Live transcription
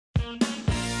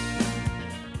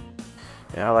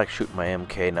Yeah, I like shooting my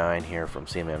MK9 here from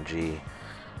CMMG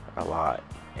a lot,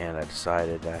 and I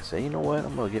decided, I said, you know what,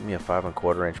 I'm going to get me a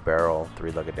 5¼ inch barrel,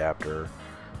 3-lug adapter,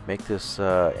 make this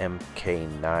MK9K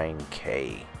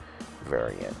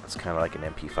variant. It's kind of like an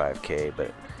MP5K,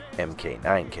 but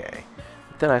MK9K.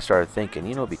 Then I started thinking,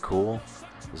 you know what'd be cool?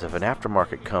 Is if an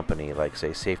aftermarket company like,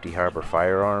 say, Safety Harbor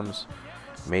Firearms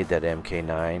made that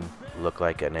MK9 look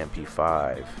like an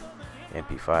MP5,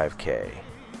 MP5K.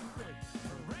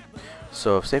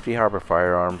 So if Safety Harbor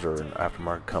Firearms or an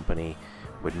aftermarket company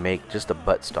would make just the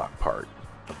buttstock part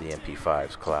of the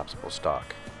MP5's collapsible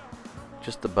stock,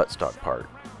 just the buttstock part,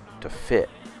 to fit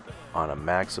on a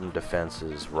Maximum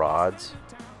Defense's rods,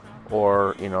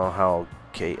 or you know how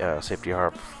Safety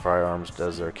Harbor Firearms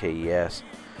does their KES,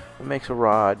 it makes a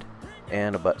rod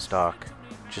and a buttstock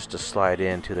just to slide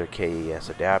into their KES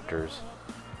adapters.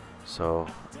 So,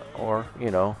 or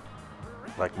you know,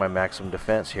 like my Maximum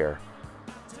Defense here,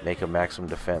 make a Maximum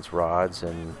Defense rods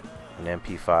and an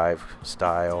MP5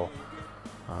 style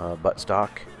buttstock,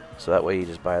 so that way you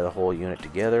just buy the whole unit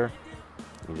together,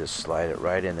 you just slide it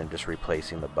right in and just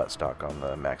replacing the buttstock on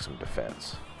the Maximum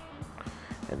Defense.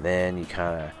 And then you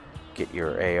kind of get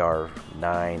your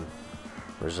AR-9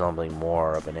 resembling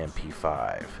more of an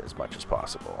MP5 as much as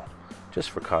possible, just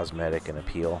for cosmetic and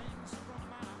appeal.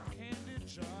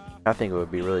 I think it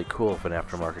would be really cool if an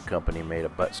aftermarket company made a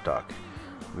buttstock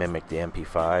mimic the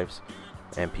MP5's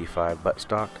MP5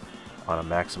 buttstock on a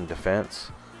Maximum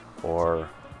Defense or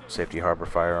Safety Harbor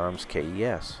Firearms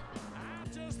KES.